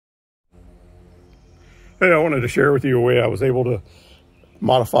Hey, I wanted to share with you a way I was able to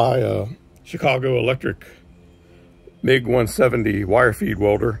modify a Chicago Electric MiG 170 wire feed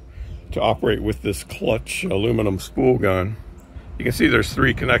welder to operate with this clutch aluminum spool gun. You can see there's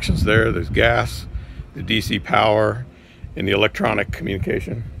three connections there. There's gas, the DC power, and the electronic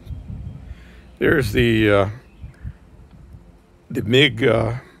communication. There's the MiG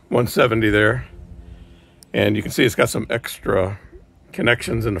 170 there, and you can see it's got some extra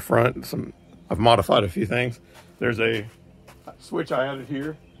connections in the front. I've modified a few things. There's a switch I added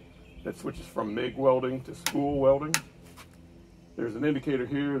here that switches from MIG welding to spool welding. There's an indicator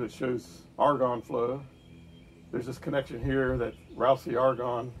here that shows argon flow. There's this connection here that routes the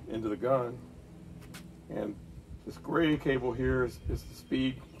argon into the gun. And this gray cable here is the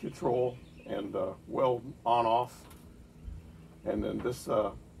speed control and weld on off. And then this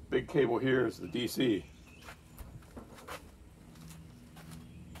big cable here is the DC.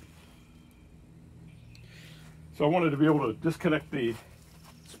 So I wanted to be able to disconnect the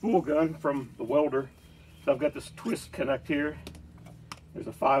spool gun from the welder. So I've got this twist connect here. There's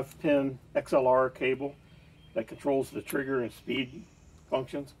a 5-pin XLR cable that controls the trigger and speed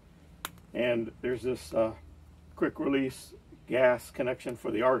functions. And there's this quick release gas connection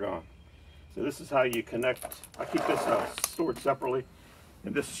for the argon. So this is how you connect. I keep this stored separately.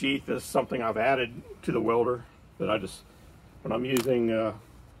 And this sheath is something I've added to the welder that when I'm using,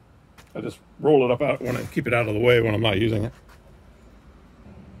 I just roll it up out when I keep it out of the way when I'm not using it.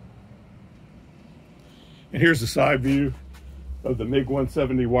 And here's the side view of the MiG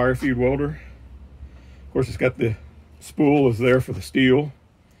 170 wire feed welder. Of course, it's got the spool is there for the steel.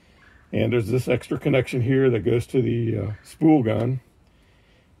 And there's this extra connection here that goes to the spool gun.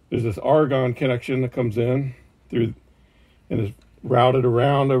 There's this argon connection that comes in through and is routed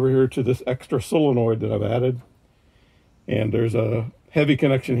around over here to this extra solenoid that I've added. And there's a heavy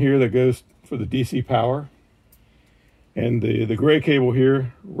connection here that goes for the DC power. And the gray cable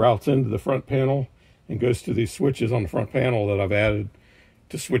here routes into the front panel and goes to these switches on the front panel that I've added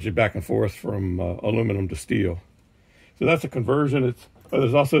to switch it back and forth from aluminum to steel. So that's a conversion.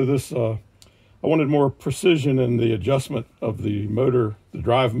 There's also this, I wanted more precision in the adjustment of the motor, the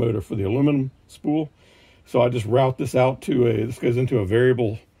drive motor for the aluminum spool. So I just route this out to this goes into a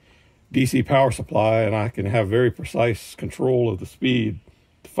variable DC power supply, and I can have very precise control of the speed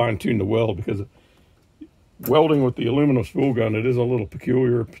to fine-tune the weld, because welding with the aluminum spool gun, it is a little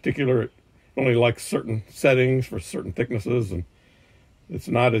particular. It only likes certain settings for certain thicknesses, and it's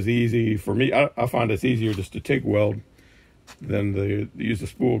not as easy for me. I find it's easier just to TIG weld than to use the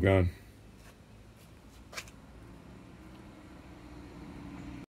spool gun.